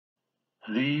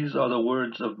These are the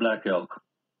words of Black Elk.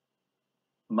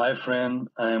 My friend,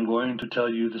 I am going to tell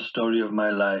you the story of my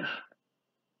life.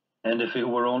 And if it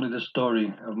were only the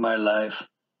story of my life,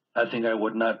 I think I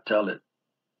would not tell it.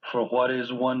 For what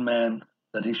is one man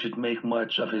that he should make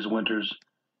much of his winters,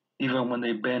 even when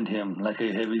they bend him like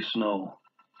a heavy snow?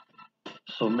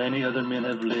 So many other men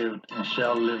have lived and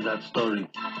shall live that story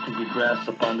to be grass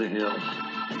upon the hills.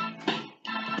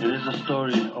 It is a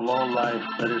story of all life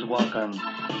that is Wakan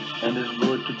and is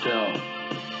good to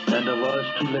tell, and of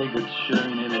us two-legged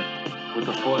sharing in it with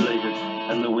the four-legged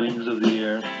and the wings of the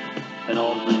air and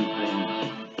all green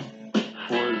things.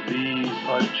 For these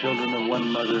are children of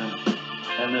one mother,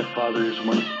 and their father is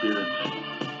one spirit.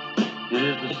 It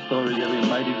is the story of a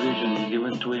mighty vision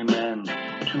given to a man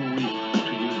too weak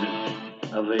to use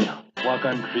it, of a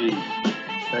Wakan tree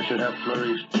that should have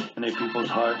flourished in a people's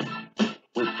heart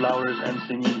with flowers and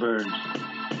singing birds,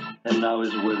 and now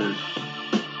is withered,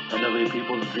 and of a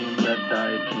people's dream that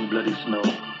died in bloody snow.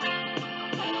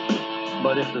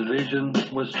 But if the vision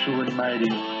was true and mighty,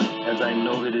 as I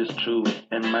know it is true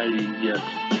and mighty yet,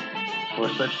 for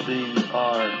such things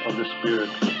are of the Spirit,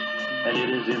 and it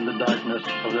is in the darkness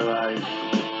of their eyes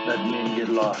that men get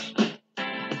lost.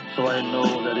 So I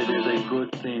know that it is a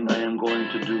good thing I am going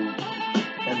to do,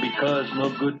 and because no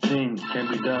good thing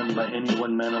can be done by any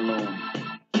one man alone,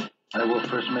 I will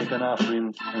first make an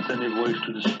offering and send a voice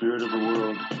to the Spirit of the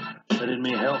world, that it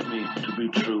may help me to be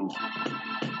true.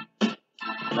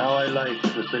 Now I light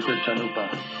the sacred chanupa,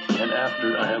 and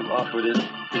after I have offered it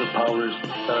to the powers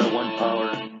that are one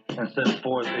power, and sent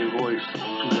forth a voice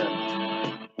to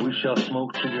them, we shall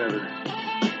smoke together,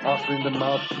 offering the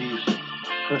mouthpiece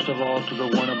first of all to the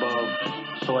one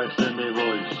above. So I send a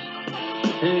voice.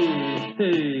 Hey,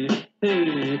 hey,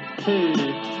 hey, hey,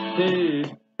 hey,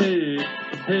 hey,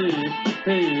 hey,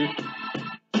 hey.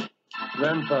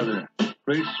 Grandfather,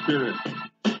 Great Spirit,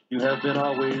 you have been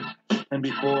always, and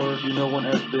before you no one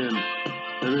has been.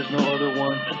 There is no other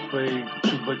one to pray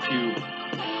to but you.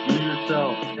 You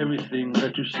yourself, everything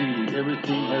that you see,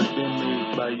 everything has been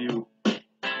made by you.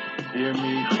 Hear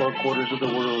me, four quarters of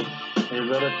the world, a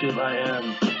relative I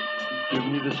am. Give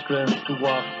me the strength to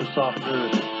walk the soft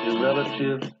earth, a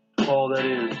relative to all that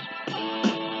is.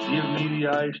 Give me the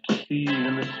eyes to see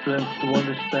and the strength to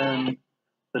understand,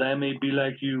 that I may be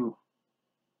like you.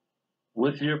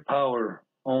 With your power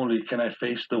only can I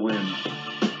face the wind.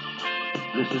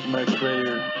 This is my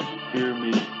prayer, hear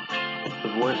me. The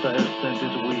voice I have sent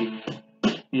is weak,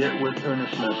 yet with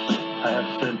earnestness I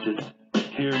have sent it.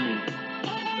 Hear me.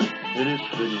 It is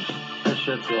finished.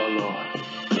 Heshet to Allah.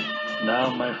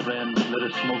 Now, my friend, let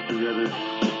us smoke together,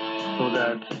 so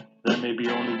that there may be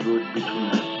only good between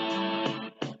us.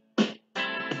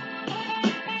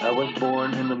 I was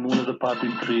born in the moon of the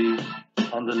popping trees,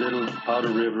 on the little Powder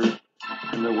River,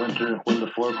 in the winter when the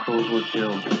four crows were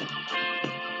killed.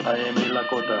 I am a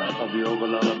Lakota of the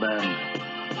Ogallala band.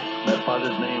 My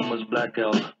father's name was Black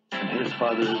Elk, and his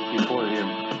father before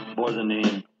him bore the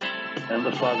name, and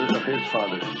the father of his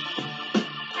father,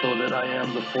 so that I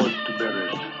am the fourth to bear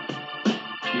it.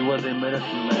 He was a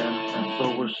medicine man, and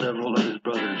so were several of his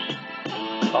brothers.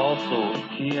 Also,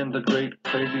 he and the great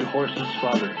crazy horse's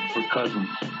father were cousins,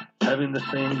 having the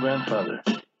same grandfather.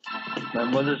 My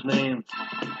mother's name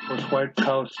was White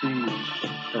Cow Seeds.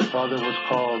 Her father was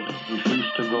called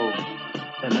Refuse to Go,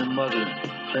 and her mother,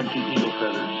 Plenty Eagle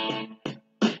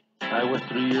Feathers. I was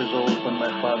 3 years old when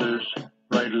my father's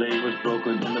right leg was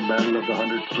broken in the Battle of the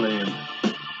 100 Slain.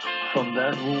 From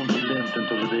that wound he limped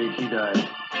until the day he died.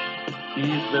 He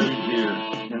is buried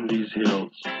here in these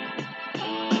hills.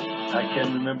 I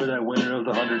can remember that winter of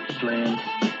the 100 Slain,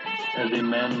 as a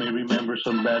man may remember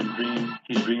some bad dream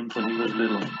he dreamed when he was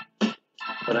little.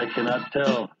 But I cannot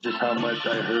tell just how much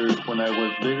I heard when I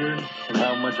was bigger and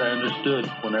how much I understood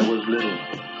when I was little.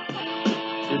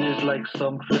 It is like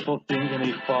some fearful thing in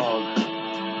a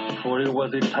fog, for it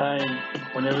was a time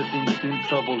when everything seemed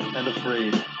troubled and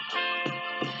afraid.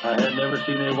 I had never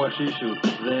seen a washishu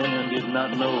then and did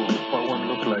not know what one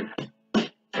looked like.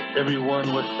 But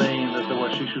everyone was saying that the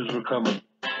washishus were coming,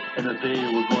 and that they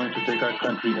were going to take our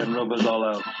country and rub us all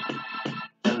out,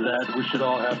 and that we should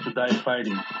all have to die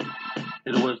fighting.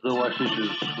 It was the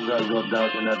washishus who got rubbed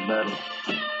out in that battle.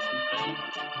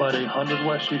 But 100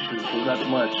 washishus was not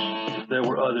much if there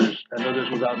were others, and others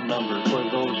without number, where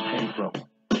those came from.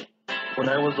 When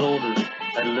I was older,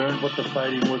 I learned what the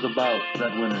fighting was about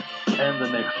that winter and the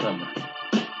next summer.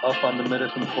 Up on the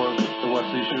medicine fork, the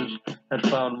washishus had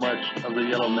found much of the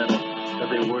yellow metal that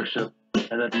they worship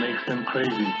and that makes them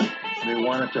crazy, and they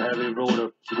wanted to have a road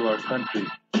up to our country,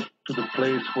 to the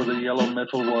place where the yellow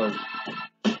metal was.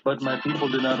 But my people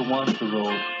did not want the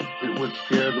road. It would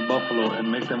scare the buffalo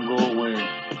and make them go away.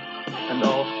 And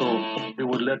also, it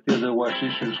would let the other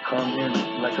Washishus come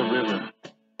in like a river.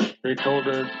 They told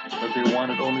us that they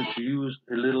wanted only to use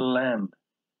a little land,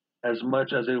 as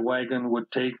much as a wagon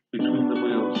would take between the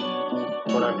wheels.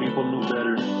 But our people knew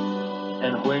better.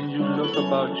 And when you look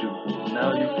about you,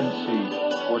 now you can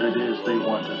see what it is they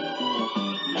wanted.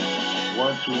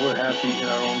 Once we were happy in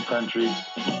our own country,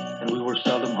 and we were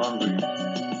seldom hungry.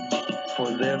 For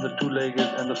then the two-legged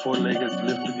and the four-legged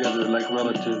lived together like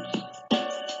relatives,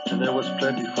 and there was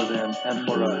plenty for them and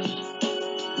for us.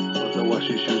 But the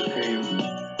Washishus came,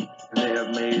 and they have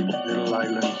made little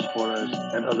islands for us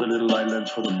and other little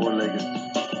islands for the four-leggeds.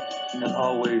 And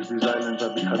always these islands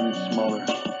are becoming smaller,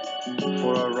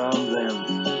 for around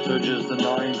them surges the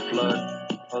gnawing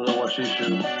flood of the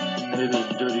Washishu, and it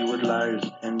is dirty with lies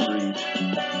and greed.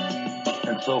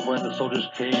 And so when the soldiers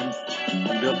came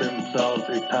and built themselves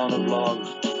a town of logs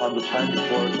on the tiny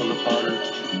fork of the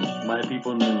powder, my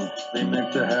people knew they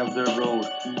meant to have their road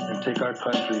and take our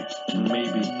country and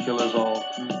maybe kill us all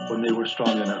when they were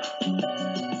strong enough.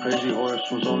 Crazy Horse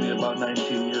was only about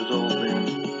 19 years old then,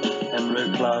 and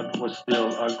Red Cloud was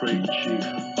still our great chief.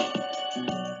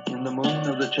 In the moon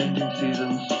of the changing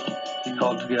seasons, he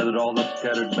called together all the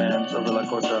scattered bands of the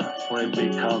Lakota for a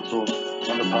big council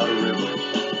on the Powder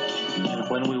River. And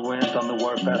when we went on the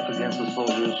warpath against the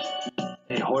soldiers,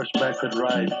 a horseback could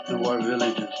ride through our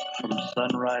villages from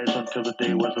sunrise until the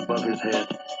day was above his head.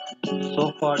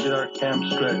 So far did our camp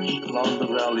stretch along the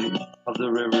valley of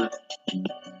the river,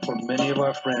 for many of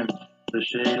our friends, the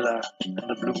Sheila and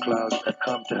the Blue Clouds, had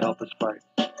come to help us fight.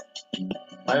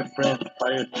 My friend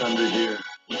Fire Thunder here,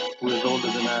 who is older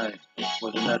than I,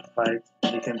 was in that fight,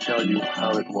 and he can tell you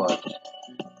how it was.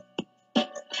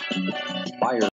 Fire